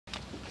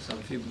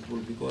few people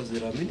because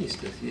there are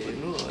ministers here. You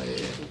know,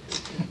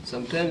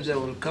 sometimes I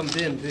will come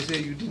there and they say,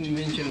 you didn't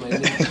mention my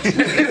name.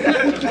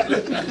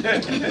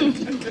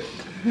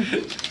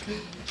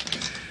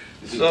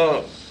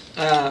 So,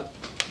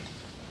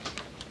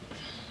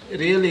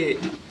 really,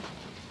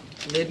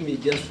 let me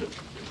just,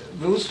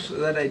 those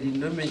that I did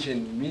not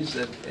mention means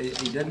that it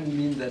doesn't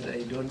mean that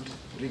I don't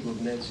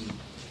recognize you.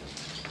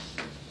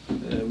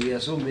 We are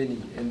so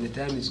many and the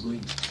time is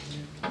going.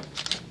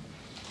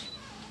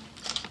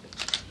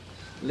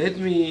 Let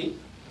me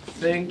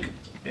thank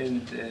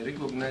and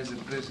recognize the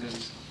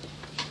presence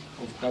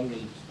of Kamil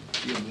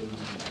here.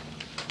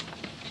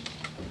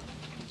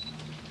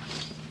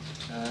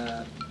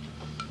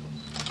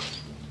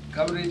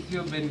 Kamil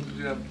here,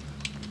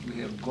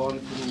 we have gone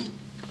through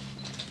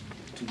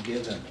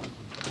together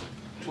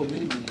for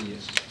many, many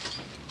years.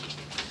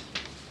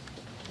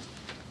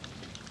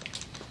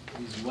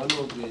 He's one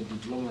of the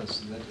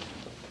diplomats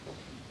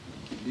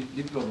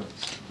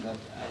that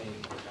I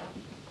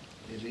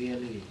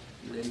really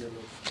learned a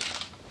lot.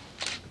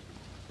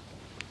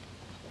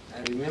 I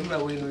remember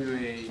when we were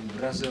in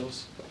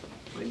Brussels,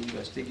 when he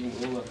was taking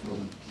over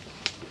from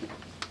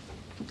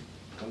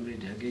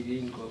Comrade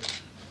Hagege Inko,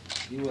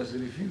 he was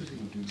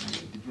refusing to be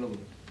a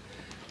diplomat.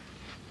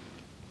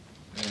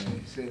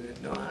 He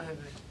said, no,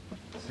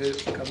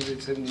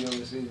 Comrade sent me over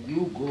and said,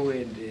 you go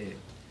and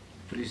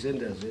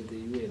present us at the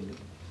UN.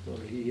 So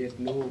he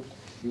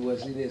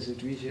was in a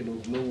situation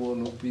of no war,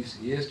 no peace.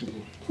 He has to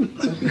go.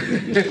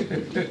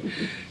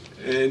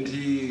 And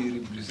he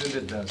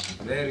represented us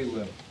very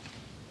well.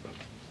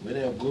 When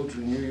I would go to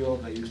New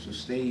York, I used to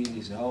stay in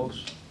his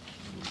house,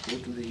 go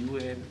to the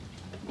UN.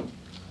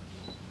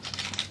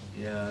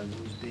 Yeah,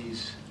 those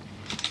days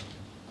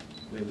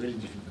were very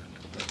difficult,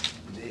 but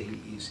there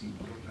he is, he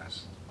brought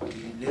us.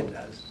 He let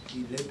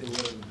the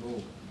world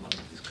know about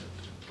this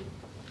country.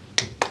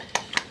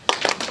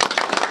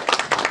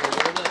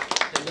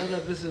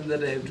 Another person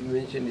that I have to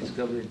mention is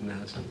Comrade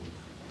Nahasan.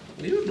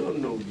 You don't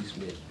know this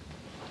man.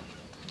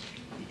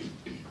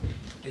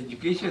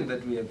 Education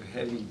that we are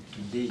having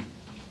today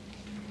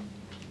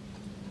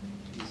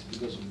is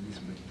because of this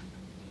man.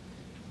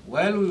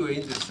 While we were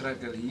in the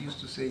struggle, he used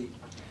to say,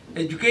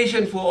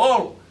 education for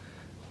all.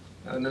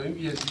 And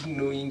Namibians didn't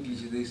know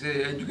English. They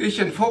say,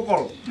 education for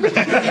all.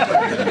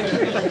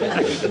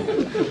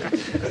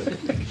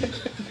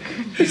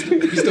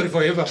 History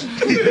forever.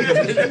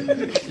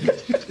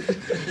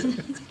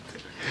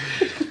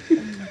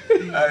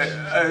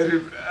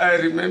 I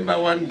remember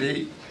one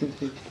day,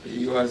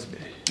 he was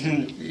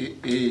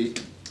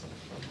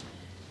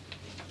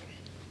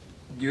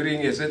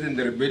during a certain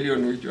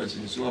rebellion which was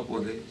in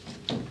Swapo there,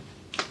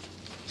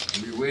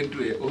 we went to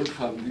an old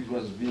farm which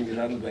was being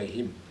run by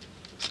him.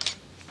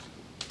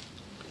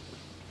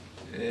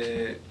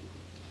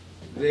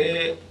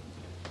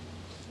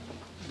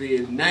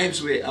 The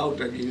knives were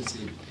out against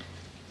him,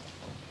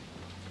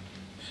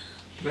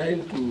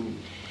 trying to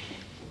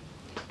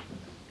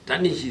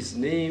tarnish his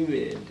name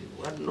and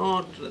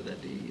whatnot,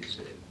 that he is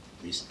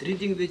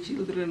mistreating the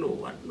children or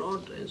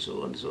whatnot, and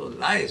so on, so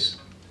lies.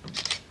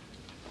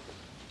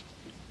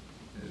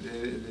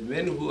 The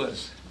man who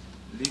was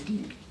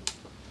leading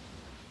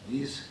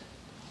these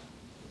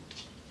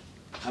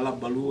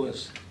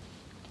Halabaluas,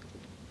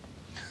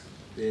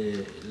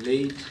 the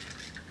late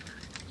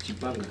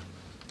Chipanga,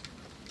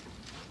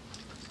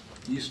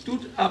 he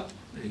stood up,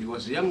 he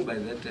was young by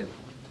that time,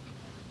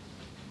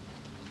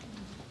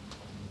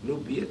 no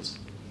beards.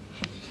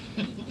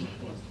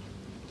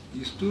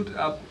 He stood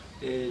up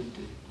and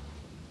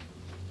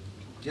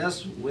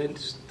just went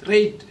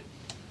straight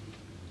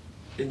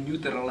and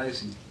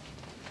neutralized him.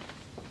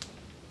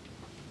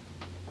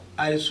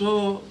 I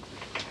saw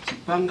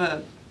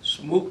Chipanga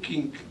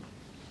smoking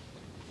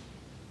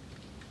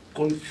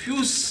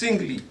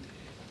confusingly,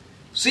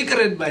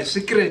 cigarette by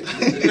cigarette.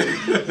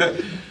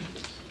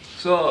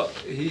 So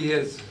he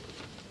has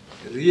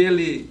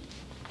really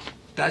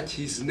touched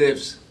his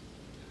nerves,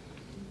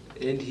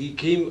 and he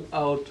came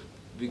out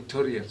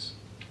victorious,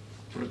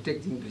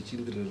 protecting the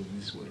children of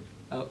this world,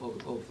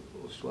 of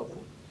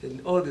Swapo.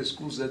 And all the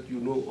schools that you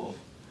know of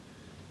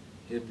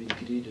have been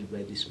created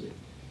by this man.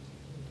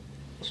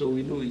 So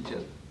we know each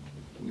other.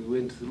 We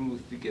went through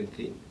thick and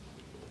thin.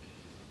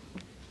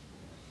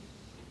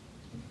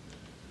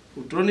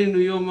 Utoni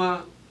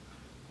Nuyoma,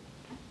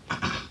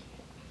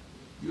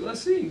 you are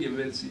seeing a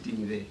man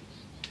sitting there.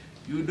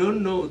 You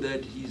don't know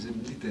that he's a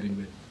military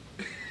man.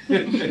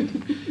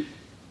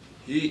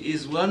 He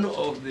is one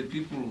of the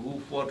people who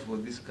fought for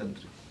this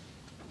country.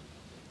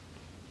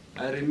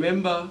 I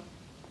remember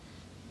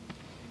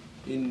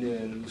in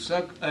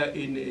Lusaka,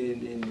 in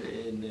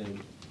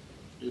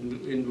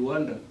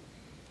Rwanda,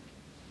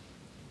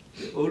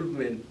 the old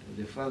man,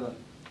 the father,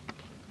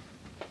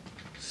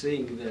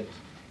 saying that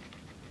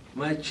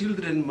my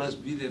children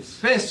must be the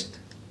first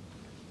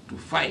to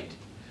fight.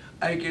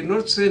 I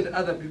cannot send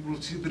other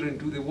people's children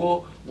to the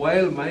war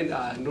while mine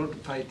are not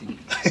fighting.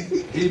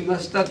 He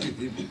must start with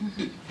him.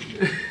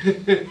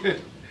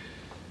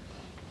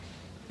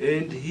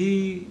 And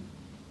he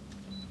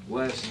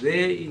was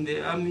there in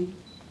the army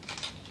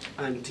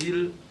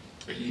until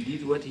he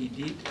did what he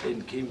did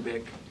and came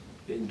back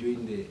and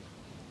joined the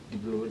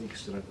diplomatic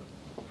struggle.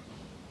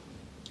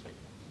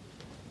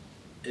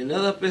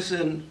 Another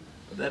person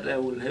that I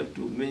will have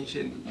to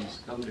mention is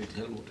Comrade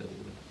Helmut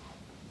Angula.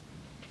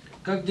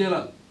 Как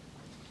дела?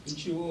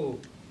 Ничего.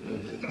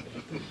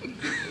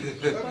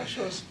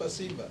 Хорошо,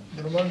 спасибо.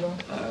 Нормально.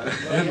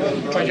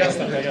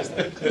 Пожалуйста.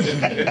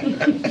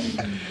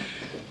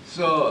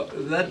 So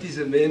that is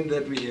a man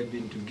that we have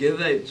been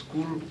together at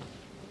school,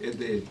 at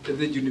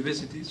the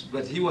universities,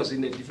 but he was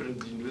in a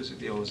different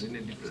university, I was in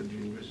a different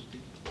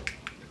university.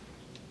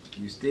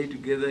 We stayed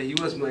together. He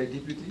was my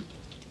deputy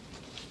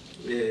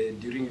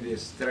during the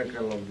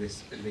struggle of the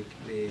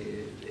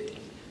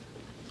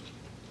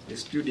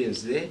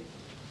students there.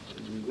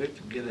 We worked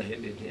together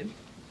hand in hand.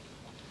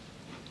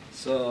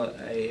 So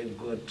I have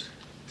got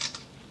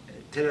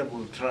a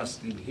terrible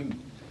trust in him.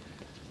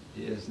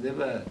 He has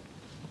never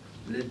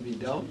let me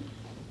down,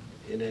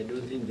 and I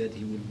don't think that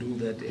he will do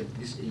that at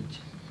this age.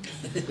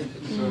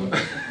 So,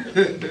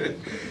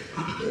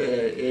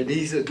 and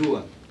he's a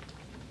doer.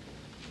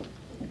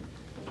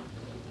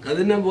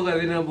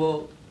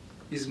 Kadinambo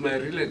is my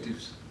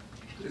relatives.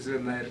 Is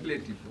my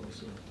relative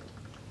also.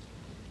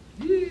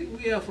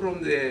 We are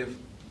from the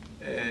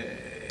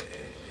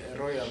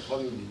royal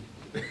family.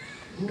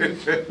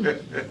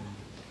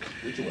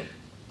 Which one?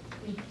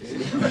 I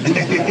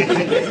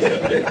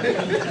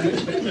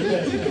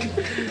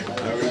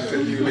will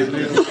tell you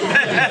later.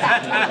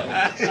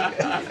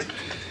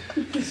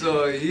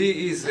 So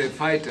he is a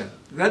fighter.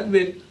 That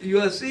meant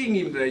you are seeing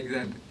him like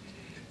that.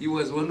 He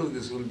was one of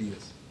the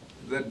soldiers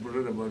that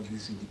brought about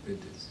this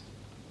independence.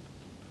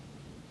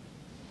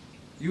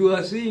 You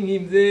are seeing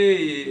him there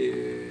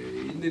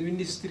in the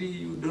ministry.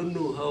 You don't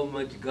know how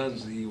much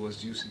guns he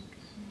was using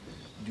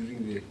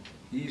during the.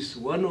 He is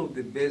one of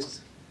the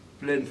best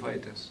plane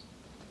fighters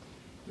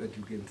that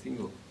you can think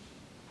of.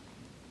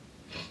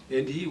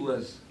 And he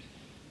was,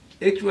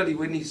 actually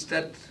when he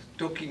started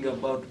talking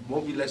about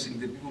mobilizing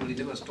the people, he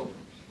never stopped.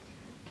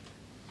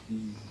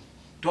 He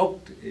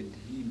talked and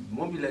he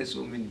mobilized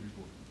so many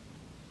people,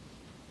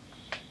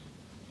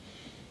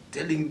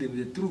 telling them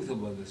the truth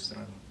about the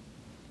struggle.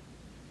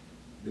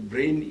 The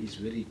brain is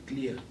very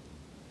clear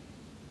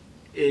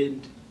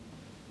and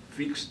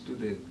fixed to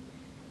the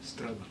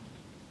struggle.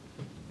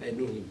 I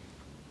know him.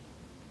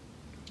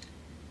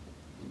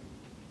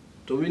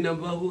 Tomi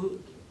Nambahu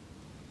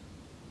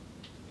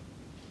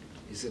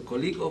is a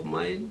colleague of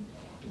mine.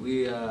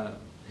 We are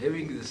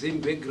having the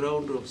same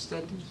background of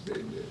studies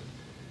in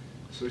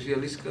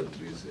socialist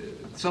countries.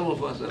 Some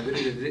of us are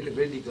very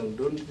radical.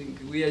 Don't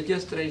think we are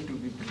just trying to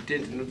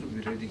pretend not to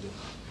be radical,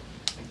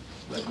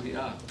 but we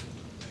are.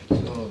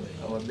 So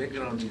our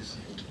background is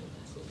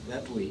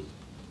that way.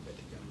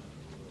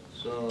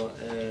 So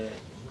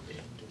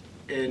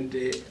and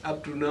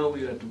up to now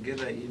we are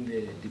together in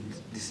the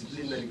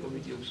disciplinary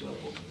committee of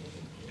SWAPO.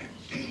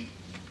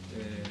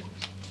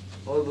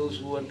 All those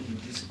who want to be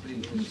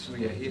disciplined, so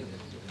we are here.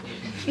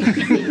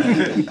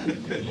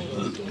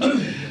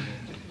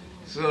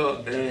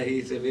 So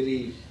he's a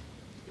very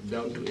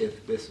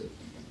down-to-earth person.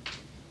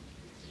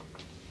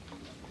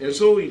 And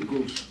so it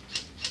goes.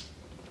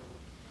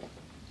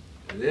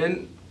 And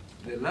then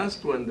the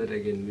last one that I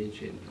can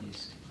mention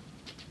is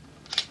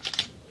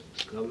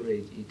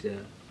Comrade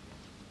Ita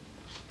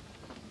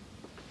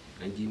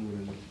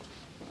Anjimurami.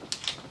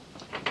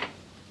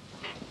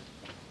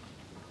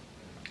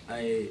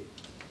 I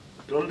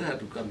told her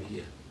to come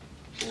here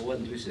for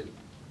one reason.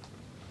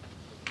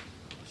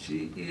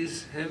 She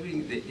is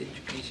having the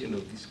education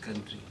of this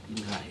country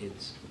in her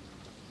hands.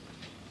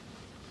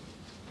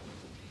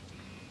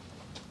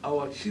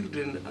 Our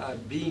children are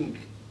being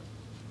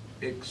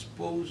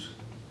exposed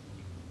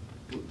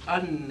to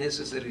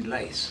unnecessary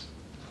lies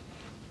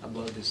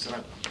about the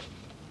struggle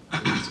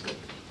of this country.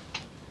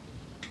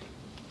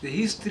 The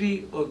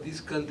history of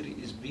this country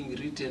is being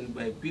written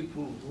by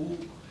people who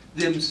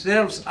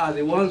themselves are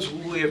the ones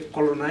who have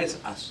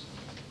colonized us.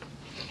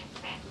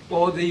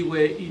 Or they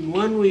were in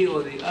one way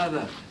or the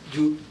other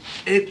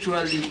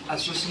actually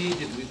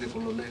associated with the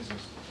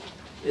colonizers.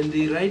 And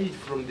they write it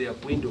from their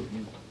point of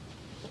view.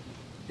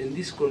 And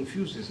this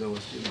confuses our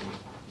children.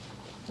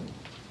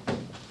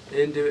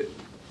 And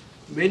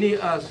many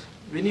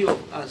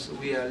of us,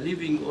 we are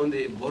living on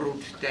the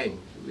borrowed time.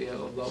 We are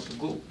about to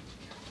go.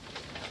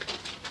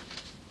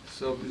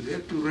 So we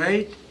have to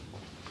write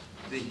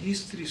the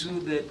history so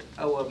that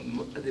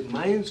the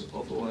minds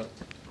of our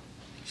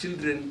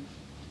children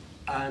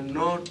are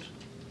not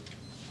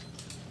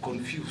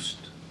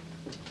confused,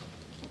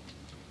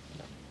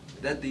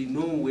 that they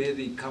know where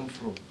they come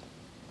from.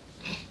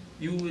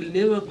 You will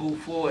never go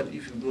forward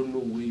if you don't know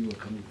where you are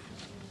coming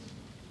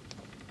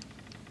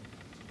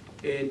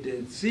from.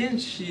 And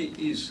since she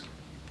is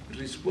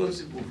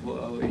responsible for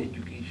our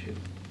education,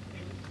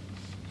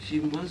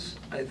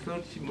 I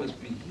thought she must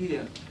be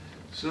here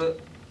so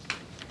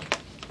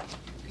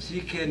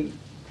she can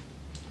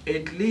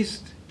at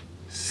least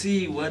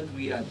see what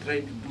we are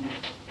trying to do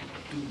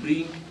to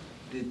bring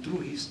the true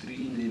history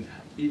in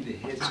the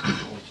heads of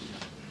our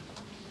children.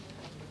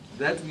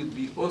 that will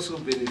be also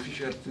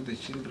beneficial to the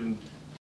children